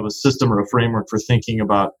exposition of a system or a framework for thinking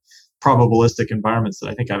about probabilistic environments that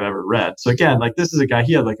I think I've ever read. So again, like this is a guy,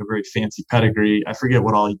 he had like a very fancy pedigree. I forget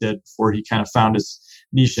what all he did before he kind of found his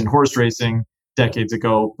niche in horse racing decades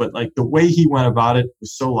ago. But like the way he went about it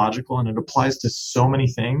was so logical, and it applies to so many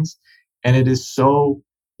things. And it is so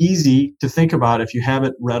easy to think about if you have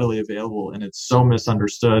it readily available, and it's so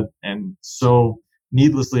misunderstood and so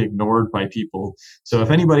needlessly ignored by people. So if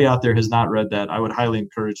anybody out there has not read that, I would highly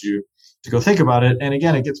encourage you to go think about it. And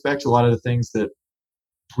again, it gets back to a lot of the things that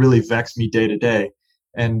really vex me day to day.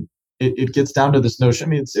 And it gets down to this notion. I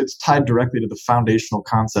mean, it's tied directly to the foundational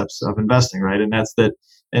concepts of investing, right? And that's that.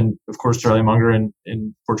 And of course, Charlie Munger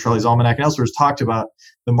in for Charlie's Almanac and elsewhere has talked about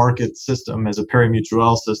the market system as a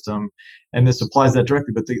pari-mutuel system. And this applies that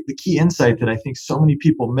directly. But the key insight that I think so many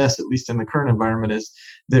people miss, at least in the current environment, is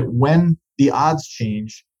that when the odds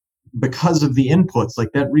change because of the inputs,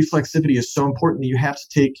 like that reflexivity is so important that you have to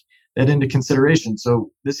take that into consideration.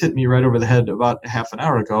 So this hit me right over the head about half an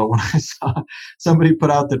hour ago when I saw somebody put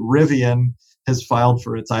out that Rivian has filed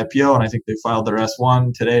for its IPO, and I think they filed their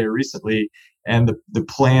S1 today or recently, and the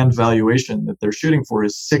planned valuation that they're shooting for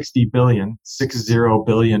is $60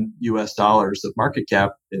 billion US dollars of market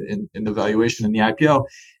cap in the valuation in the IPO,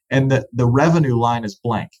 and the revenue line is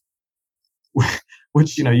blank.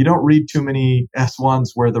 Which, you don't read too many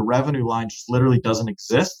S1s where the revenue line just literally doesn't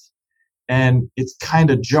exist. And it's kind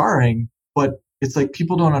of jarring, but it's like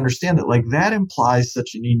people don't understand that. Like that implies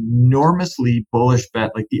such an enormously bullish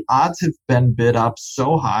bet. Like the odds have been bid up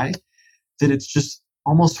so high that it's just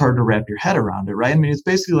almost hard to wrap your head around it, right? I mean, it's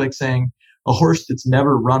basically like saying a horse that's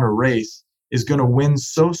never run a race is going to win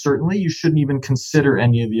so certainly you shouldn't even consider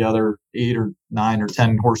any of the other 8 or 9 or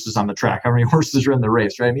 10 horses on the track. How many horses are in the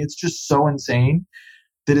race, right? I mean, it's just so insane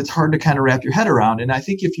that it's hard to kind of wrap your head around. And I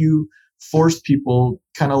think if you force people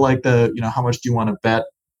kind of like the, how much do you want to bet,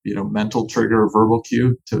 mental trigger or verbal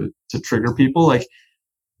cue to trigger people, like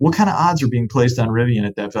what kind of odds are being placed on Rivian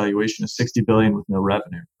at that valuation of 60 billion with no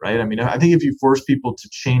revenue, right? I mean, I think if you force people to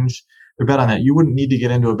change their bet on that, you wouldn't need to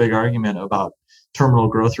get into a big argument about terminal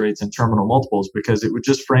growth rates and terminal multiples, because it would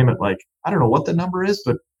just frame it like, I don't know what the number is,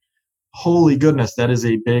 but holy goodness, that is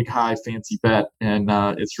a big, high, fancy bet, and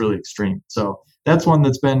it's really extreme. So that's one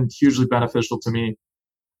that's been hugely beneficial to me.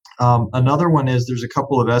 Another one is there's a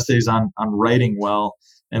couple of essays on writing well,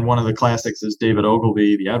 and one of the classics is David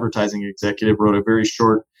Ogilvy, the advertising executive, wrote a very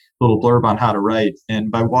short little blurb on how to write.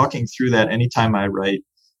 And by walking through that, anytime I write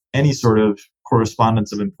any sort of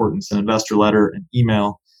correspondence of importance, an investor letter, an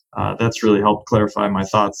email, that's really helped clarify my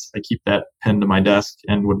thoughts. I keep that pinned to my desk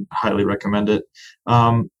and would highly recommend it.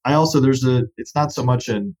 I also, it's not so much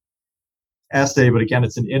an essay, but again,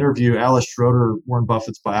 it's an interview. Alice Schroeder, Warren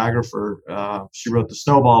Buffett's biographer, she wrote The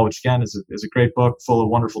Snowball, which again is a great book full of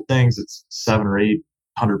wonderful things. It's 700 or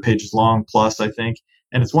 800 pages long plus, I think.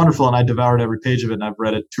 And it's wonderful. And I devoured every page of it, and I've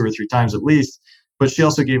read it 2 or 3 times at least. But she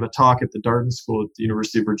also gave a talk at the Darden School at the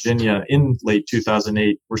University of Virginia in late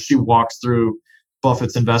 2008, where she walks through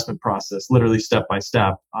Buffett's investment process, literally step by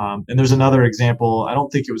step. And there's another example. I don't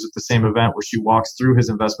think it was at the same event, where she walks through his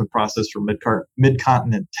investment process for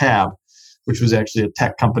Mid-Continent Tab, which was actually a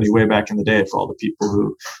tech company way back in the day. For all the people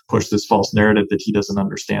who push this false narrative that he doesn't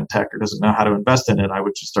understand tech or doesn't know how to invest in it, I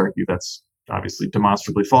would just argue that's obviously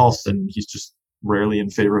demonstrably false, and he's just rarely in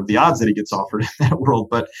favor of the odds that he gets offered in that world.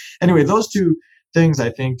 But anyway, those 2 things I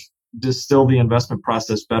think distill the investment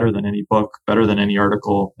process better than any book, better than any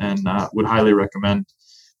article, and would highly recommend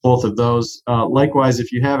both of those. Likewise,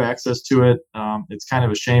 if you have access to it, it's kind of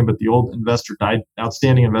a shame, but the old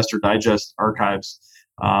Outstanding Investor Digest archives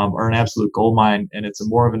are an absolute goldmine, and it's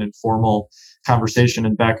more of an informal conversation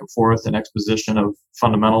and back and forth and exposition of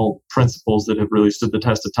fundamental principles that have really stood the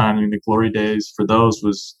test of time. I mean, the glory days for those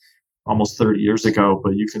was almost 30 years ago,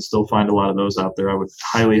 but you can still find a lot of those out there. I would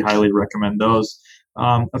highly, highly recommend those.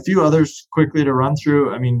 A few others quickly to run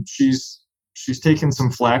through. I mean, she's taken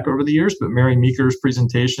some flack over the years, but Mary Meeker's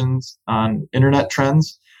presentations on internet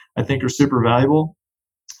trends, I think, are super valuable.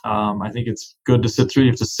 I think it's good to sit through.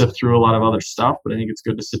 You have to sift through a lot of other stuff, but I think it's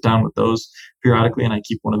good to sit down with those periodically, and I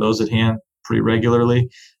keep one of those at hand pretty regularly.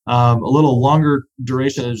 A little longer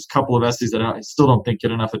duration, there's a couple of essays that I still don't think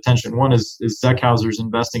get enough attention. One is Zeckhauser's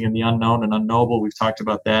Investing in the Unknown and Unknowable. We've talked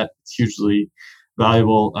about that. It's hugely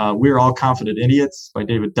valuable. We're All Confident Idiots by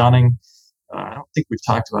David Dunning. I don't think we've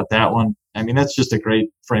talked about that one. I mean, that's just a great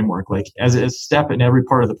framework. Like as a step in every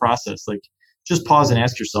part of the process, like just pause and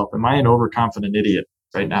ask yourself, am I an overconfident idiot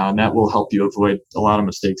right now? And that will help you avoid a lot of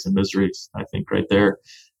mistakes and miseries, I think, right there.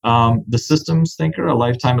 The Systems Thinker, A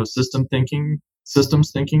Lifetime of Systems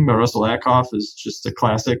Thinking by Russell Ackoff is just a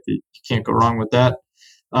classic. You can't go wrong with that.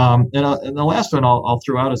 And the last one I'll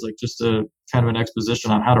throw out is like just a kind of an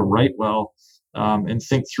exposition on how to write well and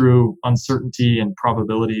think through uncertainty and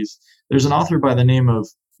probabilities. There's an author by the name of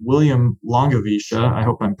William Longavisha. I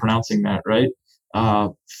hope I'm pronouncing that right.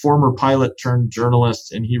 Former pilot turned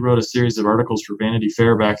journalist, and he wrote a series of articles for Vanity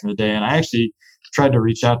Fair back in the day. And I actually tried to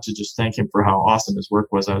reach out to just thank him for how awesome his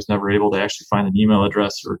work was. I was never able to actually find an email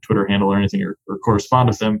address or Twitter handle or anything or correspond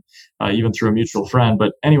with him, even through a mutual friend.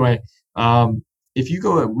 But anyway, if you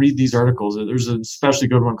go read these articles, there's an especially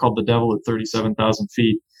good one called The Devil at 37,000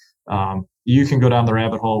 Feet. You can go down the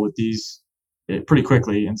rabbit hole with these pretty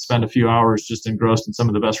quickly and spend a few hours just engrossed in some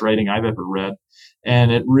of the best writing I've ever read.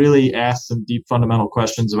 And it really asks some deep fundamental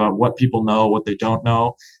questions about what people know, what they don't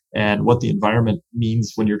know, and what the environment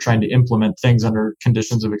means when you're trying to implement things under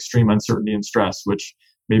conditions of extreme uncertainty and stress, which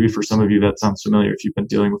maybe for some of you that sounds familiar if you've been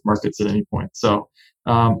dealing with markets at any point. So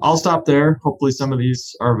I'll stop there. Hopefully some of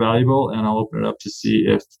these are valuable, and I'll open it up to see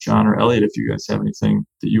if John or Elliot, if you guys have anything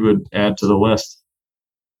that you would add to the list.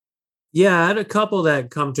 Yeah, I had a couple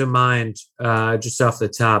that come to mind just off the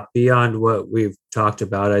top. Beyond what we've talked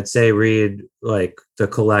about, I'd say read like the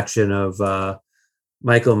collection of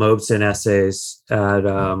Michael Mobson essays at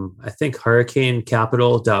I think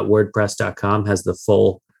hurricanecapital.wordpress.com has the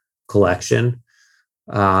full collection.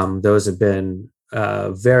 Those have been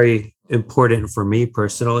very important for me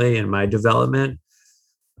personally in my development.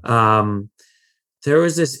 There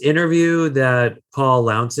was this interview that Paul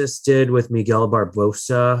Lountzis did with Miguel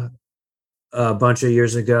Barbosa a bunch of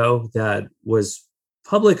years ago that was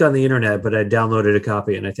public on the internet, but I downloaded a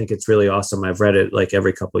copy and I think it's really awesome. I've read it like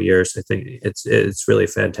every couple of years. I think it's really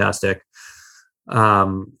fantastic.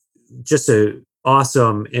 Just an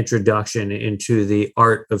awesome introduction into the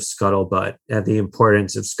art of scuttlebutt and the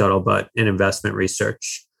importance of scuttlebutt in investment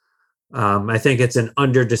research. I think it's an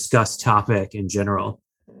under-discussed topic in general.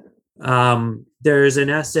 There's an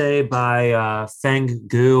essay by Feng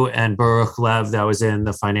Gu and Baruch Lev that was in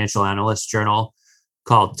the Financial Analyst Journal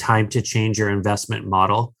called Time to Change Your Investment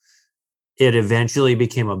Model. It eventually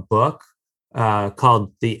became a book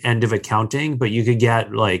called The End of Accounting, but you could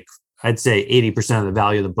get like, I'd say 80% of the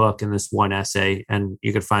value of the book in this one essay, and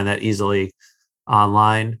you could find that easily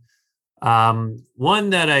online. One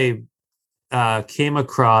that I came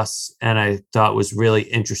across and I thought was really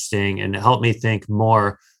interesting and it helped me think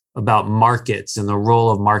more about markets and the role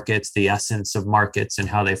of markets, the essence of markets and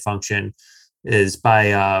how they function is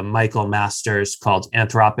by Michael Masters called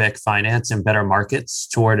Anthropic Finance and Better Markets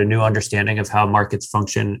Toward a New Understanding of How Markets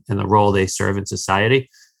Function and the Role They Serve in Society.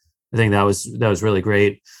 I think that was really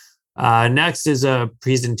great. Next is a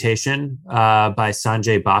presentation by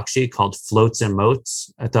Sanjay Bakshi called Floats and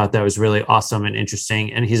Moats. I thought that was really awesome and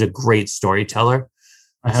interesting. And he's a great storyteller.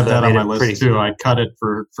 I have that on my list too. I cut it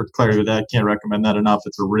for clarity with that. I can't recommend that enough.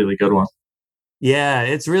 It's a really good one. Yeah,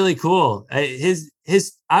 it's really cool. I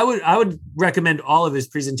would recommend all of his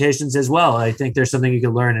presentations as well. I think there's something you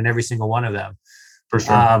can learn in every single one of them. For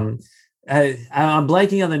sure. I'm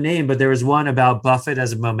blanking on the name, but there was one about Buffett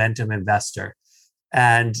as a momentum investor.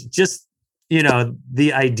 And just,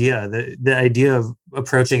 the idea of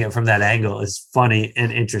approaching it from that angle is funny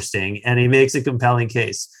and interesting. And he makes a compelling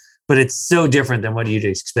case. But it's so different than what you'd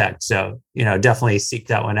expect. So, definitely seek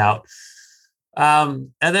that one out.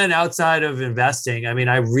 And then outside of investing, I mean,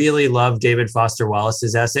 I really love David Foster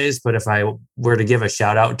Wallace's essays, but if I were to give a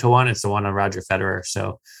shout out to one, it's the one on Roger Federer.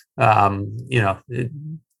 So,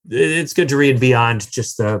 it's good to read beyond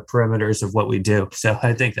just the perimeters of what we do. So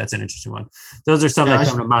I think that's an interesting one. Those are some that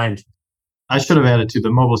come to mind. I should have added to the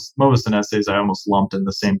Mobison essays. I almost lumped in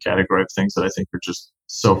the same category of things that I think are just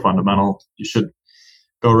so fundamental. You should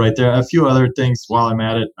go right there. A few other things while I'm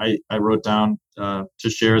at it, I wrote down to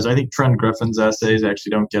shares. I think Trent Griffin's essays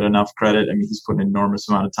actually don't get enough credit. I mean, he's put an enormous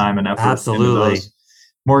amount of time and effort into those.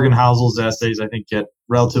 Morgan Housel's essays, I think, get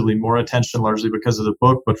relatively more attention, largely because of the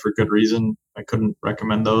book, but for good reason. I couldn't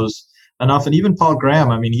recommend those enough. And even Paul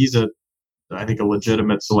Graham, I mean, he's I think a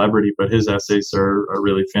legitimate celebrity, but his essays are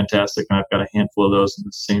really fantastic. And I've got a handful of those in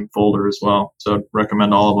the same folder as well. So I'd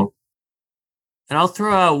recommend all of them. And I'll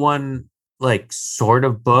throw out one like sort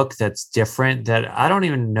of book that's different that I don't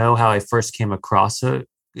even know how I first came across it.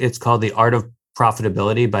 It's called The Art of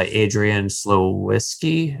Profitability by Adrian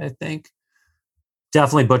Slowiski, I think.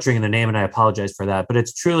 Definitely butchering the name, and I apologize for that, but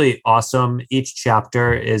it's truly awesome. Each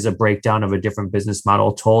chapter is a breakdown of a different business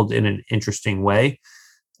model told in an interesting way.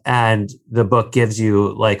 And the book gives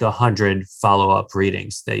you like 100 follow-up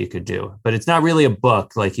readings that you could do, but it's not really a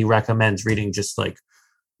book. Like he recommends reading just like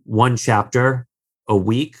one chapter a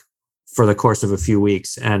week for the course of a few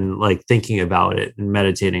weeks and like thinking about it and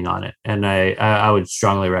meditating on it. And I would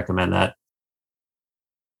strongly recommend that.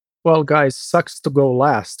 Well, guys, sucks to go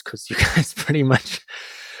last because you guys pretty much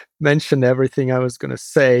mentioned everything I was going to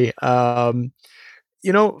say. Phil,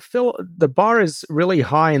 the bar is really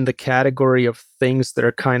high in the category of things that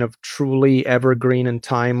are kind of truly evergreen and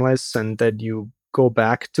timeless and that you go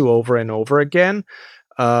back to over and over again.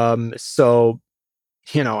 So,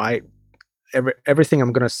 I everything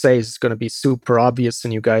I'm going to say is going to be super obvious,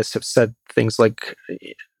 and you guys have said things like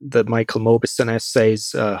the Michael Mauboussin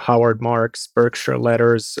essays, Howard Marks, Berkshire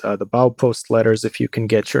letters, the Baupost letters, if you can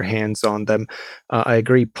get your hands on them. I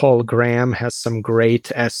agree. Paul Graham has some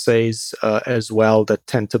great essays as well that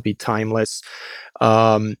tend to be timeless.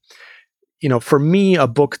 For me, a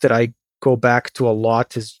book that I go back to a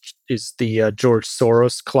lot is the George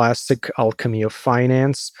Soros classic, Alchemy of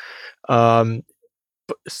Finance.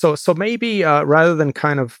 So maybe rather than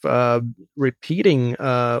kind of repeating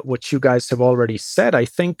what you guys have already said, I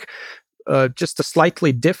think just a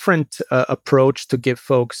slightly different approach to give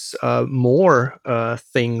folks more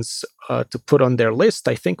things to put on their list.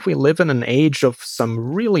 I think we live in an age of some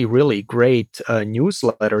really, really great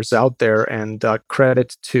newsletters out there, and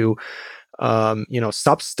credit to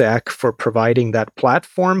Substack for providing that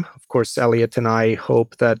platform. Of course, Elliot and I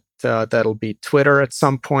hope that that'll be Twitter at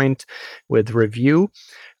some point with review.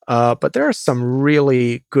 But there are some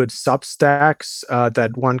really good Substacks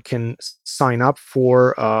that one can sign up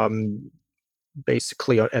for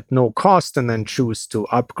basically at no cost, and then choose to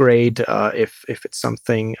upgrade if it's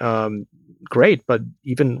something great. But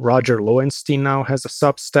even Roger Lowenstein now has a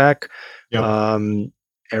Substack. Yep.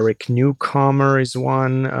 Eric Newcomer is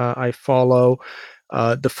one I follow.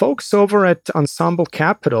 The folks over at Ensemble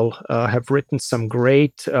Capital have written some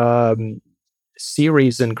great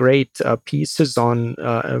series and great pieces on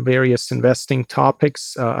various investing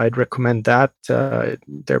topics. I'd recommend that.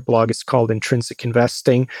 Their blog is called Intrinsic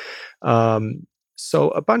Investing. So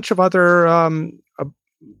a bunch of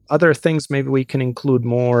other things maybe we can include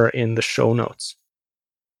more in the show notes.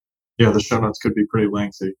 Yeah, the show notes could be pretty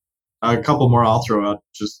lengthy. A couple more I'll throw out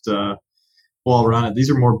just while we're on it. These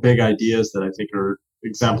are more big ideas that I think are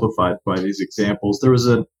exemplified by these examples. There was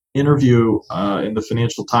an interview in the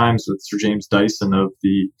Financial Times with Sir James Dyson of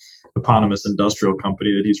the eponymous industrial company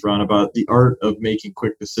that he's run about the art of making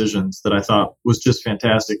quick decisions that I thought was just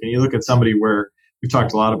fantastic. And you look at somebody where we've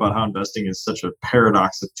talked a lot about how investing is such a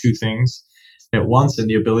paradox of two things at once, and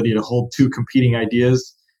the ability to hold two competing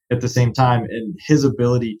ideas at the same time, and his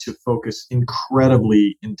ability to focus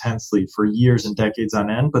incredibly intensely for years and decades on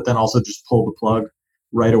end, but then also just pull the plug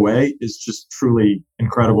right away is just truly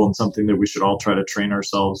incredible, and something that we should all try to train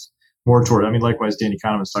ourselves more toward. I mean, likewise, Danny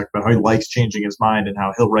Kahneman was talking about how he likes changing his mind and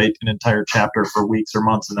how he'll write an entire chapter for weeks or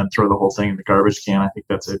months and then throw the whole thing in the garbage can. I think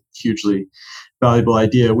that's a hugely valuable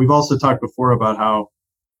idea. We've also talked before about how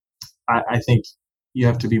I think you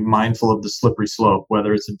have to be mindful of the slippery slope,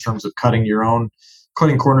 whether it's in terms of cutting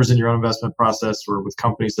corners in your own investment process or with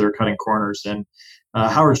companies that are cutting corners. And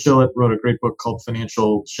Howard Shillett wrote a great book called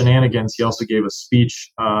Financial Shenanigans. He also gave a speech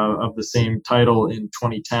of the same title in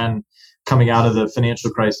 2010 coming out of the financial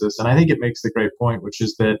crisis. And I think it makes the great point, which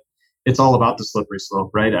is that it's all about the slippery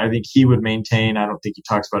slope, right? I think he would maintain, I don't think he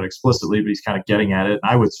talks about it explicitly, but he's kind of getting at it.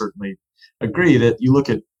 And I would certainly agree that you look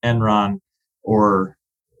at Enron or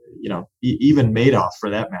even Madoff for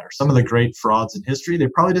that matter, some of the great frauds in history, they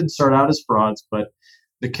probably didn't start out as frauds, but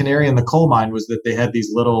the canary in the coal mine was that they had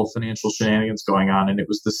these little financial shenanigans going on, and it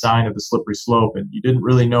was the sign of the slippery slope. And you didn't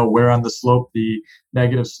really know where on the slope the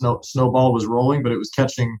negative snowball was rolling, but it was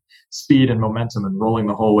catching speed and momentum and rolling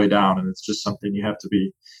the whole way down. And it's just something you have to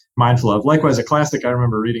be mindful of. Likewise, a classic I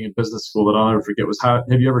remember reading in business school that I'll never forget was have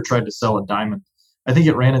you ever tried to sell a diamond? I think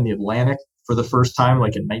it ran in the Atlantic for the first time,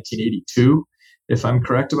 like in 1982, if I'm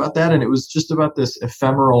correct about that. And it was just about this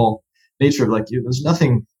ephemeral nature of there's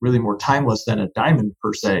nothing really more timeless than a diamond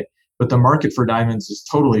per se, but the market for diamonds is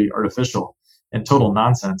totally artificial and total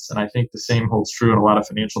nonsense. And I think the same holds true in a lot of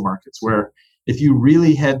financial markets, where if you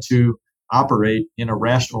really had to operate in a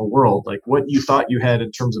rational world, like what you thought you had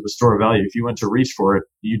in terms of a store of value, if you went to reach for it,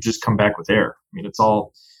 you just come back with air. I mean, it's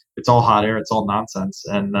all hot air, it's all nonsense.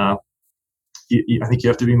 And I think you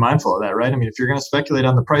have to be mindful of that, right? I mean, if you're going to speculate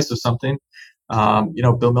on the price of something,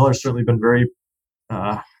 Bill Miller's certainly been very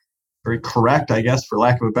correct, I guess, for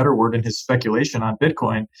lack of a better word, in his speculation on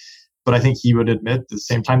Bitcoin. But I think he would admit at the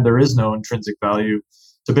same time there is no intrinsic value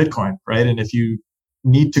to Bitcoin, right? And if you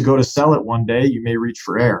need to go to sell it one day, you may reach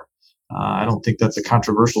for air. I don't think that's a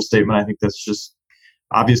controversial statement. I think that's just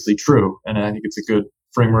obviously true. And I think it's a good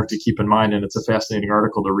framework to keep in mind. And it's a fascinating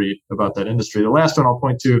article to read about that industry. The last one I'll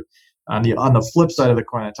point to, on the flip side of the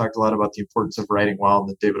coin, I talked a lot about the importance of writing well in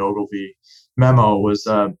the David Ogilvy memo, was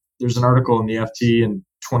there's an article in the FT in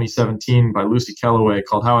 2017 by Lucy Kellaway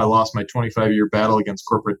called How I Lost My 25-Year Battle Against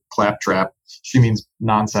Corporate Claptrap. She means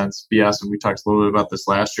nonsense, BS, and we talked a little bit about this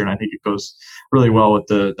last year, and I think it goes really well with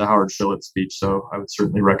the Howard Shillett speech, so I would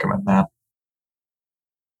certainly recommend that.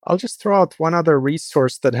 I'll just throw out one other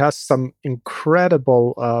resource that has some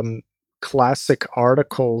incredible classic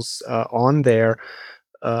articles on there,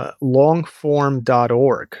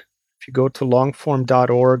 longform.org. If you go to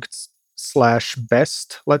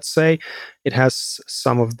longform.org/best, let's say, it has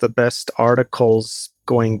some of the best articles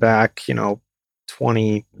going back,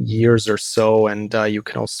 20 years or so, and you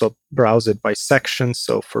can also browse it by section.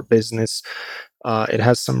 So for business, it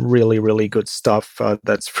has some really, really good stuff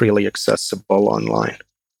that's freely accessible online.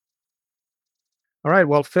 All right.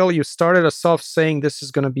 Well, Phil, you started us off saying this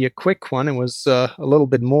is going to be a quick one. It was a little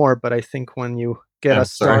bit more, but I think when you get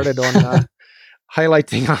us started on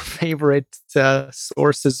highlighting our favorite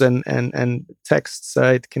sources and texts,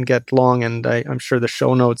 it can get long, and I'm sure the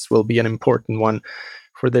show notes will be an important one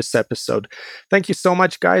for this episode. Thank you so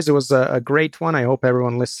much, guys. It was a great one. I hope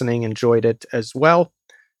everyone listening enjoyed it as well.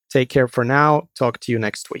 Take care for now. Talk to you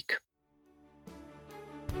next week.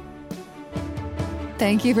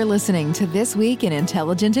 Thank you for listening to This Week in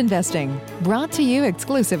Intelligent Investing, brought to you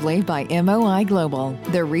exclusively by MOI Global,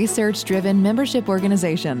 the research-driven membership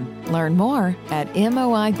organization. Learn more at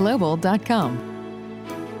moiglobal.com.